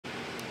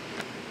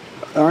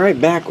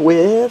Alright, back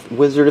with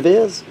Wizard of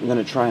Iz. I'm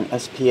going to try an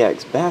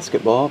SPX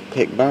basketball,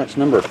 pick box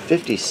number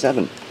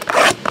 57.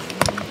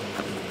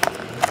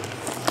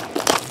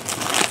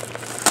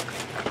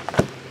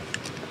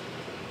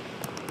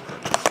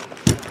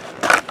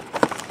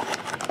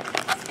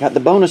 Got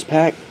the bonus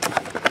pack.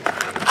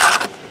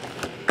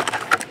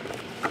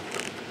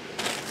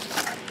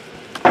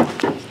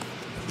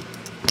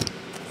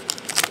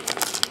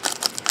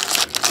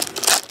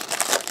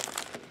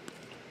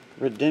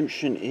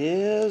 Redemption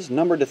is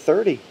numbered to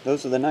 30.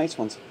 Those are the nice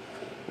ones.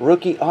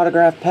 Rookie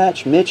autograph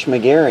patch, Mitch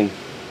McGary.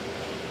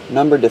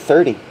 Numbered to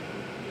 30.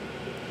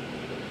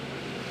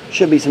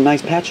 Should be some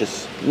nice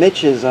patches.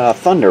 Mitch is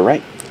Thunder,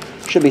 right?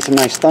 Should be some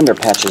nice Thunder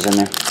patches in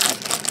there.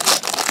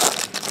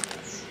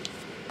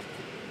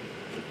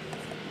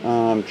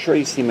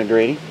 Tracy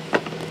McGrady.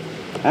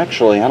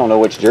 Actually, I don't know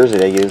which jersey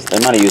they used. They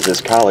might have used this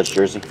college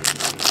jersey.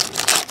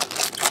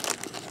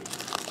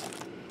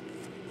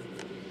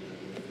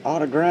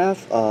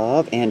 Autograph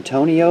of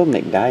Antonio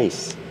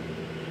McDyess.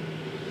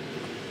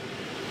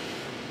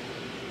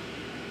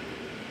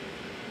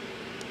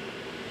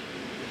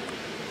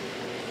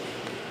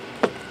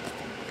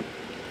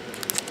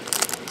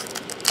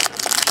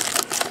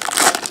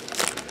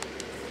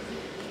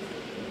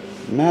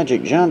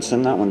 Magic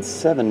Johnson, that one's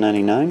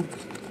 $7.99.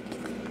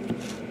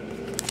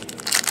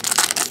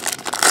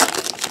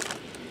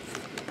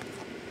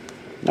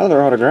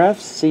 Another autograph,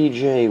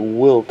 C.J.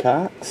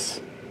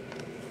 Wilcox.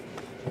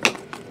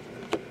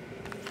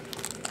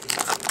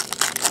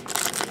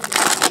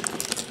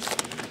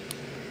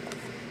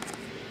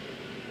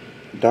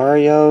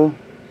 Dario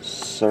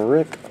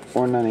Saric,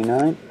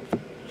 $4.99.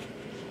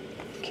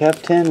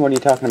 Captain, what are you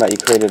talking about? You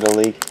created a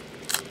league.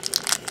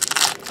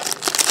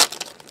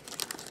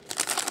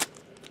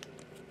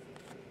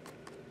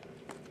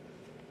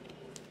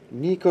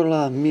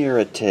 Nikola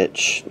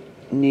Mirotic,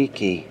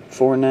 Niki,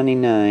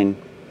 $4.99.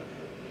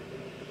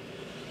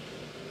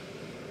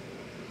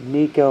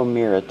 Nico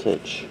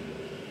Mirotic.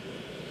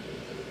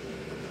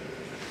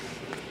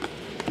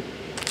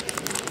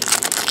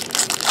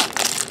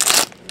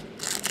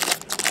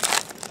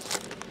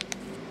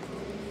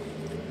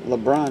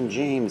 LeBron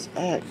James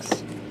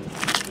X.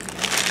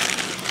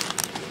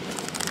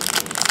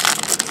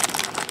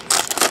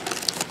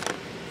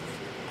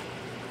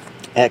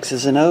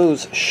 X's and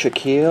O's,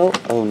 Shaquille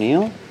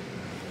O'Neal.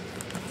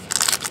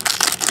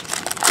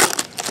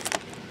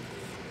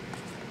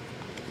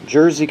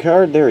 Jersey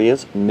card, there he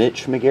is,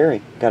 Mitch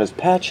McGary. Got his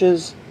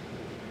patches.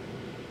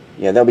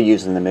 Yeah, they'll be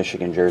using the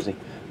Michigan jersey.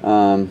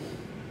 Quad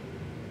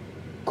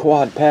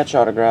patch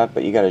autograph,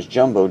 but you got his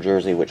jumbo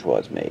jersey, which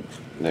was made.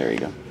 There you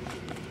go.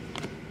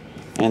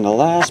 And the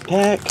last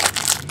pack.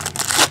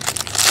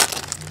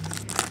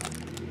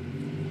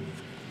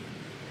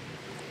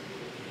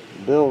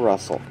 Bill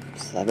Russell,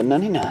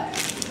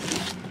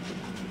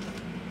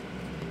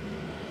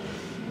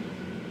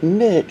 $7.99.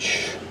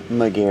 Mitch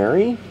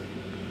McGary.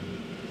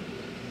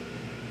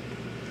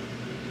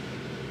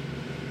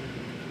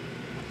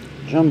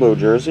 Jumbo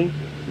jersey,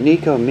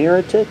 Nico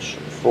Mirotic,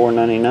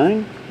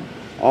 $4.99.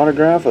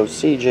 Autograph of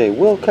C.J.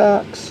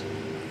 Wilcox,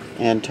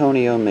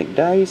 Antonio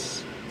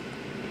McDyess,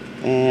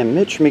 and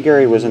Mitch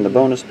McGary was in the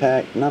bonus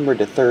pack, numbered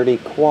to 30,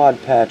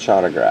 quad patch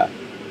autograph.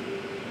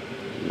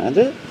 And that's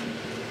it.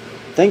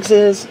 Thanks,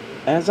 Iz,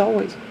 as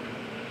always.